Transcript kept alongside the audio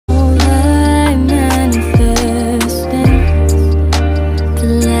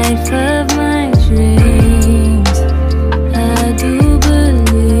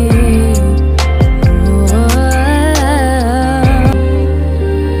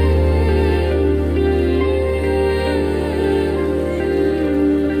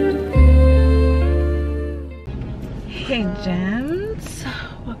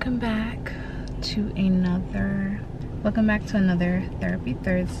Welcome back to another Therapy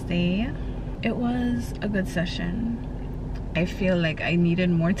Thursday. It was a good session. I feel like I needed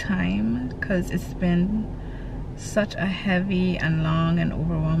more time because it's been such a heavy and long and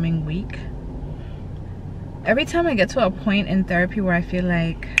overwhelming week. Every time I get to a point in therapy where I feel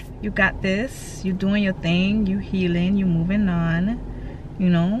like you got this, you doing your thing, you healing, you moving on, you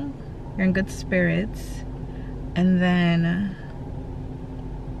know, you're in good spirits, and then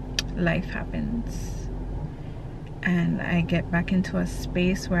life happens. And I get back into a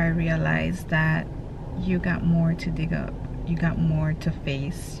space where I realize that you got more to dig up, you got more to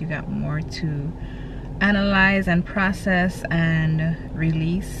face, you got more to analyze and process and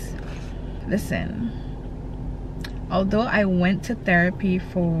release. Listen, although I went to therapy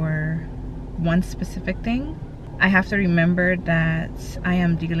for one specific thing, I have to remember that I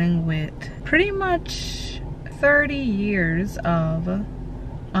am dealing with pretty much 30 years of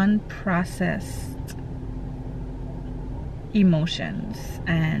unprocessed emotions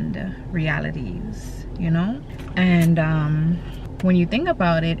and realities, you know. And when you think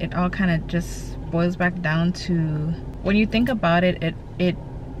about it, it all kind of just boils back down to, when you think about it, it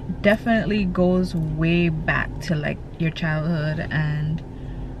definitely goes way back to like your childhood, and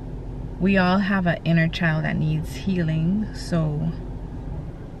we all have an inner child that needs healing. So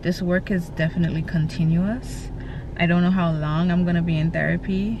this work is definitely continuous. I don't know how long I'm gonna be in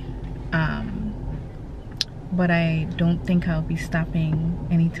therapy, but I don't think I'll be stopping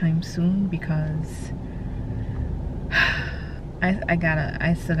anytime soon because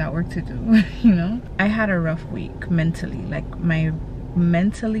I still got work to do, you know. I had a rough week mentally. Like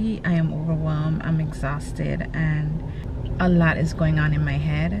mentally I am overwhelmed, I'm exhausted, and a lot is going on in my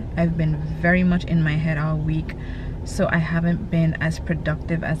head. I've been very much in my head all week, so I haven't been as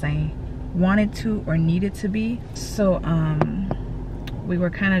productive as I wanted to or needed to be. So we were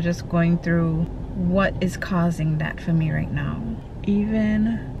kind of just going through what is causing that for me right now.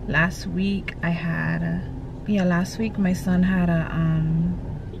 Even last week last week my son had a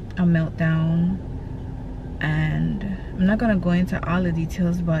meltdown, and I'm not gonna go into all the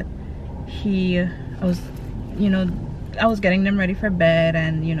details, but I was getting them ready for bed,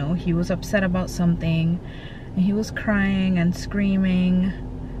 and you know, he was upset about something, and he was crying and screaming,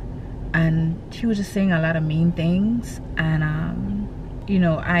 and he was just saying a lot of mean things. And you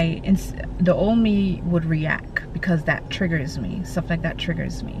know, the old me would react because that triggers me. Stuff like that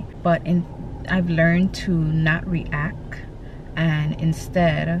triggers me. But I've learned to not react and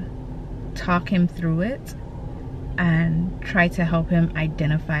instead talk him through it and try to help him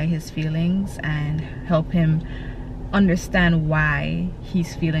identify his feelings and help him understand why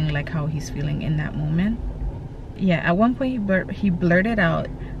he's feeling like how he's feeling in that moment. Yeah, at one point he blurted out,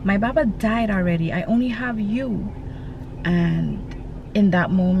 "My Baba died already, I only have you." And in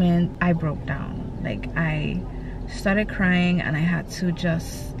that moment I broke down. Like, I started crying, and I had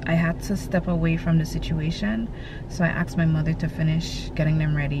to step away from the situation. So I asked my mother to finish getting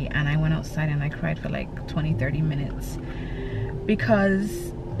them ready, and I went outside and I cried for like 20-30 minutes,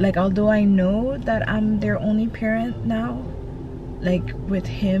 because like, although I know that I'm their only parent now, like with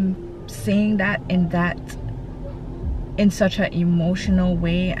him saying that in such an emotional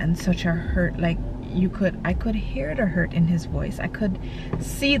way and such a hurt, like I could hear the hurt in his voice, I could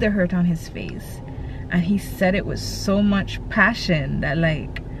see the hurt on his face, and he said it with so much passion that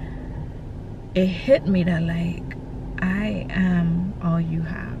like it hit me that like, I am all you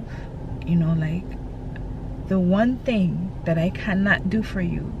have, you know. Like, the one thing that I cannot do for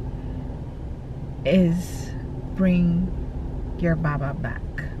you is bring your Baba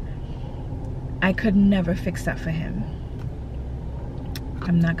back. I could never fix that for him.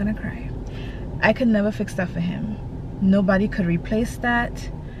 I'm not gonna cry. I could never fix that for him. Nobody could replace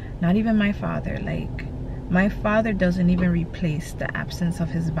that, not even my father. Like, my father doesn't even replace the absence of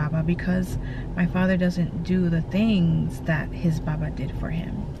his Baba, because my father doesn't do the things that his Baba did for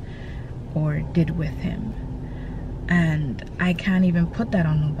him or did with him. And I can't even put that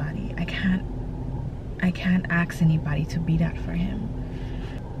on nobody. I can't ask anybody to be that for him.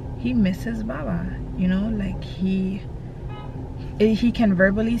 He misses Baba, you know. Like, he can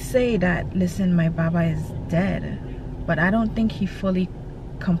verbally say that, listen, my Baba is dead, but I don't think he fully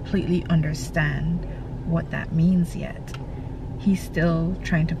completely understands what that means yet. He's still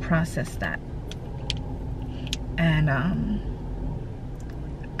trying to process that. And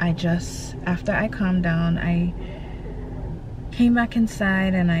after I calmed down, I came back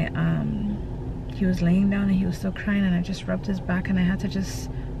inside, and he was laying down and he was still crying, and I just rubbed his back, and I had to just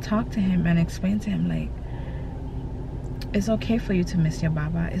talk to him and explain to him, like, it's okay for you to miss your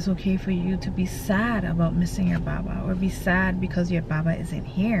Baba. It's okay for you to be sad about missing your Baba, or be sad because your Baba isn't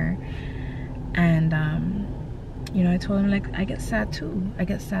here. And You know, I told him, like, I get sad too. I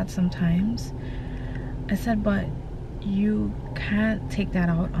get sad sometimes. I said, but you can't take that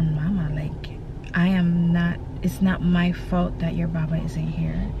out on mama. Like, it's not my fault that your baba isn't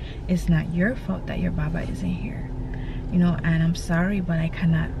here. It's not your fault that your baba isn't here. You know, and I'm sorry, but I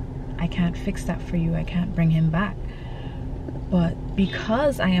can't fix that for you. I can't bring him back. But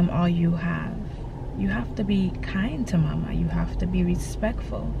because I am all you have to be kind to mama. You have to be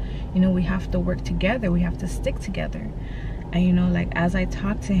respectful. You know, we have to work together. We have to stick together. And, you know, like, as I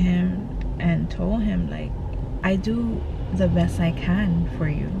talked to him and told him, like, I do the best I can for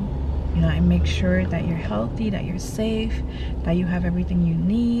you. You know, I make sure that you're healthy, that you're safe, that you have everything you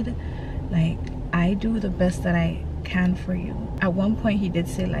need. Like, I do the best that I can for you. At one point he did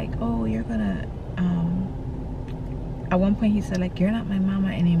say, like, oh, you're gonna at one point he said, like, you're not my mama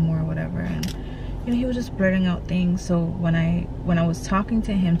anymore, or whatever. And, you know, he was just blurting out things. So when I was talking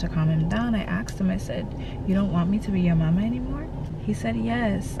to him to calm him down, I asked him, I said, you don't want me to be your mama anymore? He said,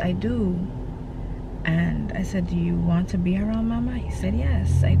 yes, I do. And I said, do you want to be around mama? He said,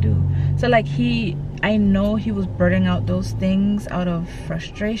 yes, I do. So, like, I know he was blurting out those things out of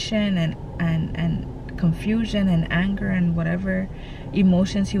frustration and confusion and anger and whatever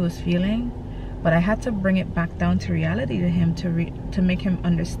emotions he was feeling. But I had to bring it back down to reality to him to make him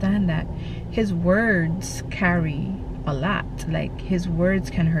understand that his words carry a lot. Like, his words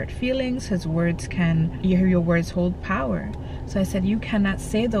can hurt feelings. His words your words hold power. So I said, you cannot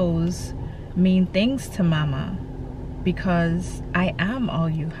say those mean things to mama, because I am all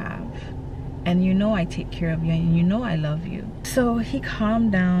you have. And you know I take care of you, and you know I love you. So he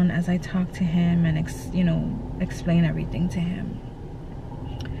calmed down as I talked to him and explained everything to him.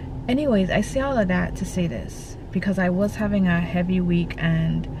 Anyways, I say all of that to say this, because I was having a heavy week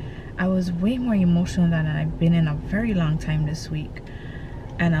and I was way more emotional than I've been in a very long time this week.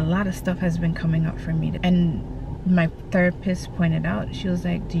 And a lot of stuff has been coming up for me. And my therapist pointed out, she was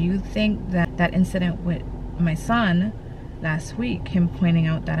like, do you think that that incident with my son last week, him pointing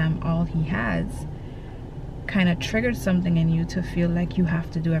out that I'm all he has, kind of triggered something in you to feel like you have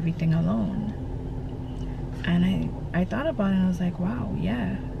to do everything alone? And I thought about it and I was like, wow,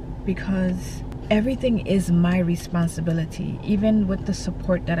 yeah. Because everything is my responsibility. Even with the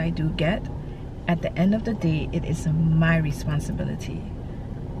support that I do get, at the end of the day, it is my responsibility.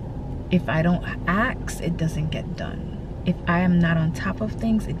 If I don't ask, it doesn't get done. If I am not on top of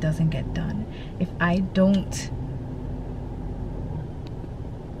things, it doesn't get done. If I don't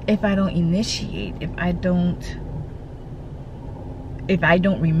initiate, if I don't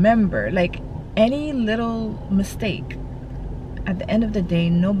remember, like, any little mistake, at the end of the day,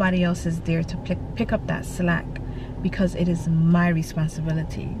 nobody else is there to pick up that slack, because it is my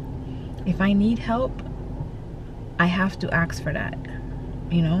responsibility. If I need help, I have to ask for that,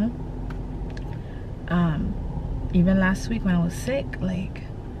 you know? Even last week when I was sick, like,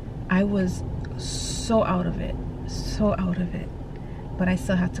 I was so out of it, but I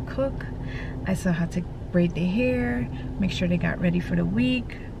still had to cook. I still had to braid their hair, make sure they got ready for the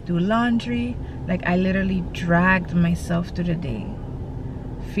week, do laundry. Like, I literally dragged myself through the day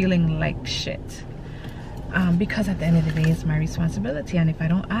feeling like shit, because at the end of the day, it's my responsibility. And if I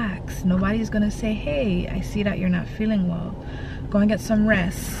don't ask, nobody's gonna say, hey, I see that you're not feeling well, go and get some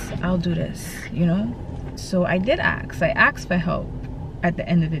rest, I'll do this, you know? So I did ask. I asked for help at the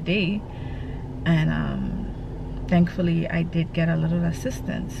end of the day, and thankfully I did get a little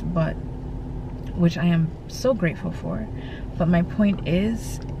assistance, but which I am so grateful for. But my point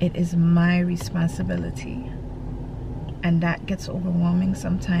is, it is my responsibility, and that gets overwhelming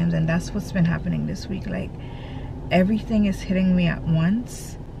sometimes. And that's what's been happening this week. Like, everything is hitting me at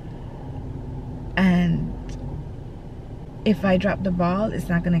once, and if I drop the ball, it's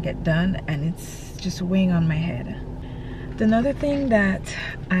not gonna get done, and it's just weighing on my head. Another thing that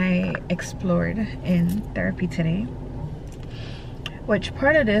I explored in therapy today, which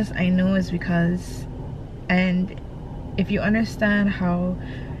part of this I know is because, and if you understand how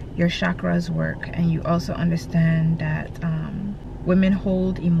your chakras work, and you also understand that women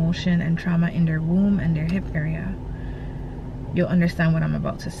hold emotion and trauma in their womb and their hip area, you'll understand what I'm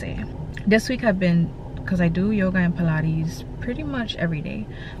about to say. This week I've been, because I do yoga and Pilates pretty much every day,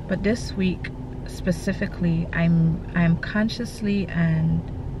 but this week specifically, I'm consciously and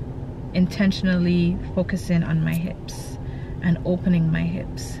intentionally focusing on my hips and opening my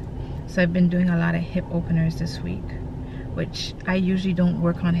hips. So I've been doing a lot of hip openers this week, which I usually don't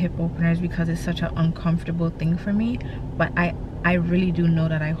work on hip openers because it's such an uncomfortable thing for me, but I really do know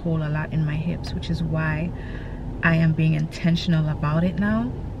that I hold a lot in my hips, which is why I am being intentional about it now.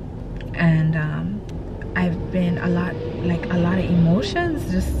 And I've been a lot of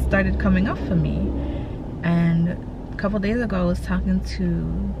emotions just started coming up for me, And a couple days ago I was talking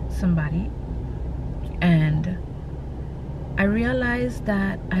to somebody, and I realized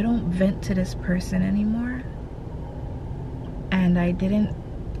that I don't vent to this person anymore, and I didn't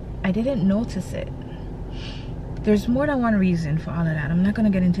notice it. There's more than one reason for all of that. I'm not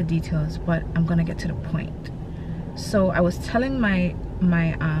going to get into details, but I'm going to get to the point. So I was telling my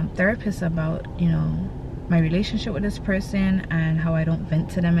therapist about, you know, my relationship with this person and how I don't vent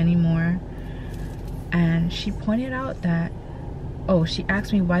to them anymore. And she pointed out that, oh, she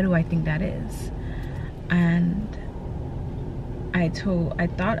asked me, why do I think that is? And I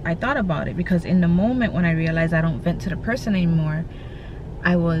thought about it, because in the moment when I realized I don't vent to the person anymore,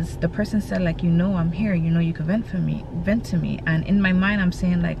 the person said, like, you know, I'm here, you know, you can vent to me. And in my mind I'm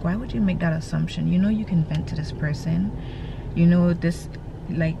saying, like, why would you make that assumption? You know, you can vent to this person, you know, this,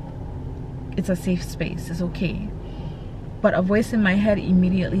 like, it's a safe space, it's okay. But a voice in my head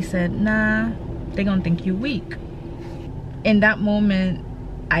immediately said, nah, they gonna think you weak. In that moment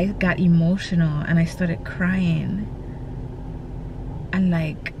I got emotional and I started crying, and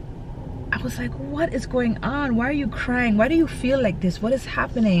like, I was like, what is going on? Why are you crying? Why do you feel like this? What is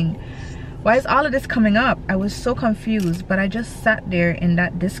happening? Why is all of this coming up? I was so confused, but I just sat there in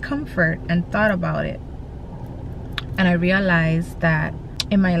that discomfort and thought about it. And I realized that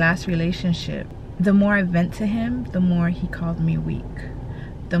in my last relationship, the more I vent to him, the more he called me weak.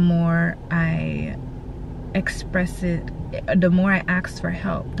 The more I express it, the more I asked for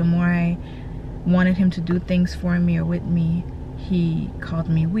help, the more I wanted him to do things for me or with me, he called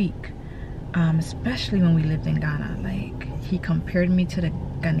me weak. Especially when we lived in Ghana. Like, he compared me to the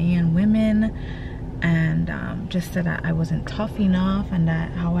Ghanaian women, and just said that I wasn't tough enough, and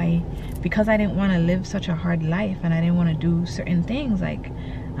that because I didn't want to live such a hard life and I didn't want to do certain things, like,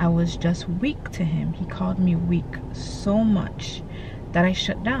 I was just weak to him. He called me weak so much that I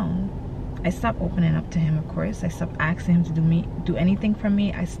shut down. I stopped opening up to him, of course. I stopped asking him to do anything for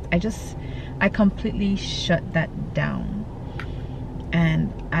me. I completely shut that down,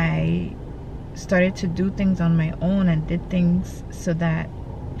 and I started to do things on my own and did things so that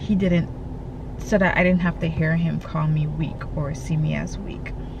I didn't have to hear him call me weak or see me as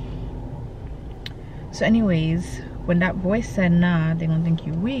weak. So anyways, when that voice said, nah, they don't think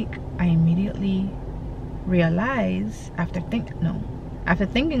you weak, I immediately realized, after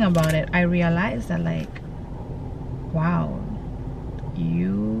thinking about it, I realized that, like, wow,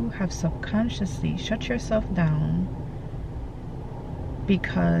 you have subconsciously shut yourself down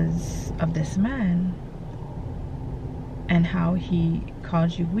because of this man and how he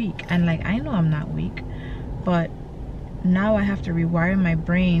called you weak. And like, I know I'm not weak, but now I have to rewire my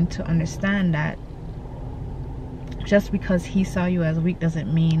brain to understand that just because he saw you as weak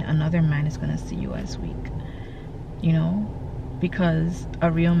doesn't mean another man is going to see you as weak, you know, because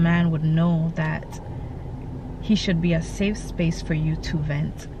a real man would know that he should be a safe space for you to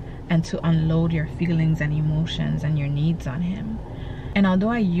vent and to unload your feelings and emotions and your needs on him. And although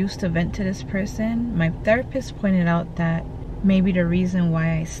I used to vent to this person, my therapist pointed out that maybe the reason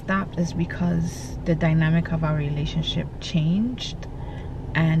why I stopped is because the dynamic of our relationship changed,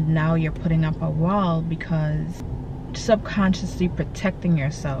 and now you're putting up a wall because subconsciously protecting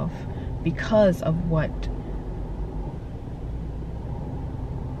yourself because of what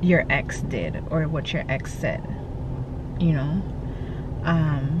your ex did or what your ex said, you know.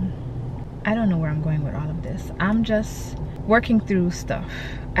 I don't know where I'm going with all of this. I'm just working through stuff.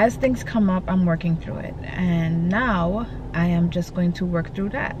 As things come up, I'm working through it, and now I am just going to work through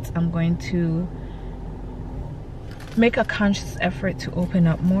that. I'm going to make a conscious effort to open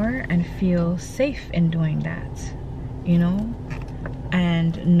up more and feel safe in doing that, you know,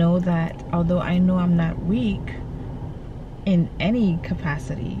 and know that although I know I'm not weak in any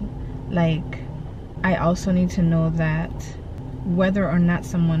capacity, like, I also need to know that whether or not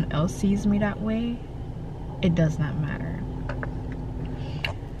someone else sees me that way, it does not matter.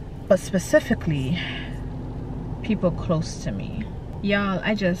 But specifically, people close to me. Y'all,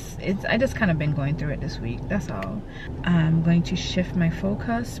 I just kind of been going through it this week, that's all. I'm going to shift my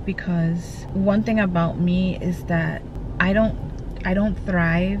focus, because one thing about me is that I don't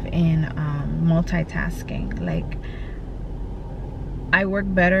thrive in multitasking. Like, I work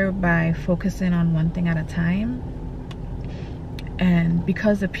better by focusing on one thing at a time, and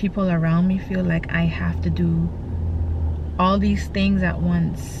because the people around me feel like I have to do all these things at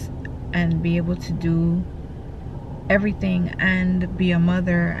once and be able to do everything and be a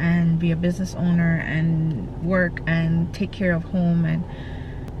mother and be a business owner and work and take care of home, and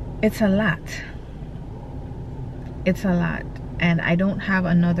it's a lot. It's a lot, and I don't have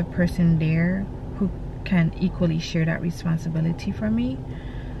another person there who can equally share that responsibility for me.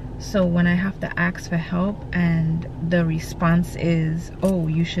 So when I have to ask for help and the response is, oh,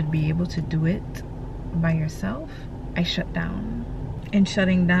 you should be able to do it by yourself, I shut down. In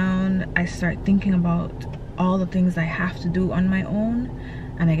shutting down, I start thinking about all the things I have to do on my own,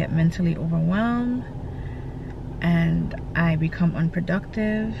 and I get mentally overwhelmed, and I become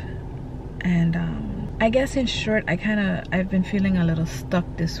unproductive. And I guess in short, I've been feeling a little stuck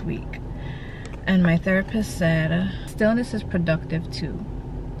this week. And my therapist said stillness is productive too.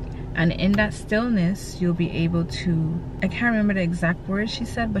 And in that stillness, you'll be able to, I can't remember the exact words she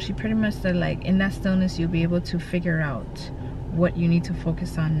said, but she pretty much said, like, in that stillness, you'll be able to figure out what you need to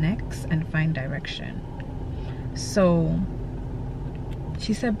focus on next and find direction. So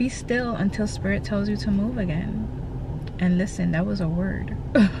she said, be still until spirit tells you to move again. And listen, that was a word.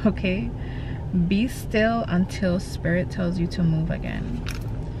 Okay, be still until spirit tells you to move again,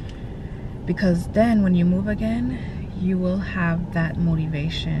 because then when you move again, you will have that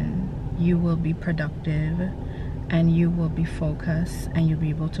motivation, you will be productive, and you will be focused, and you'll be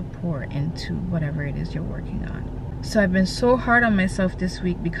able to pour into whatever it is you're working on. So I've been so hard on myself this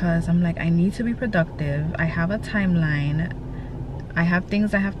week because I'm like, I need to be productive. I have a timeline. I have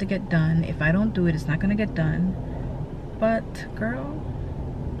things I have to get done. If I don't do it, it's not gonna get done. But girl,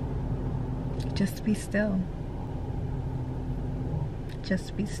 just be still.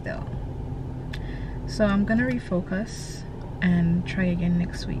 Just be still. So I'm gonna refocus and try again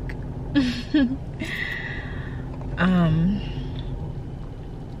next week.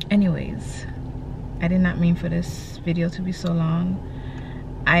 Anyways, I did not mean for this video to be so long.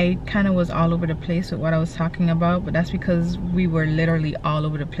 I kind of was all over the place with what I was talking about, but that's because we were literally all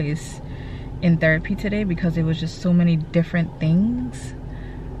over the place in therapy today, because it was just so many different things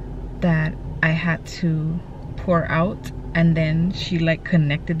that I had to pour out, and then she like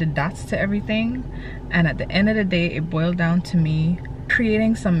connected the dots to everything, and at the end of the day it boiled down to me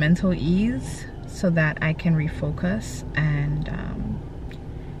creating some mental ease so that I can refocus and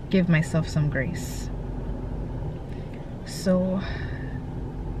give myself some grace. So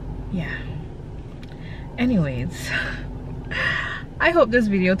yeah, anyways, I hope this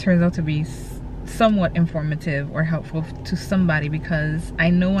video turns out to be somewhat informative or helpful to somebody, because I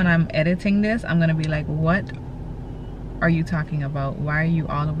know when I'm editing this, I'm gonna be like, what are you talking about? Why are you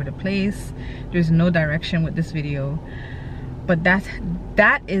all over the place? There's no direction with this video. But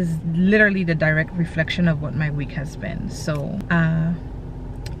that is literally the direct reflection of what my week has been. So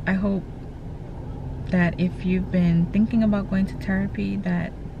I hope that if you've been thinking about going to therapy,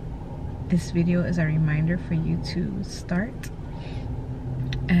 that this video is a reminder for you to start.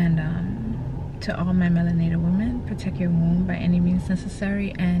 And to all my melanated women, protect your womb by any means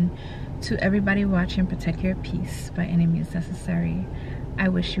necessary. And to everybody watching, protect your peace by any means necessary. I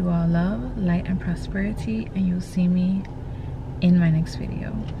wish you all love, light, and prosperity, and you'll see me in my next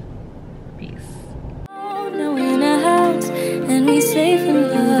video. Peace.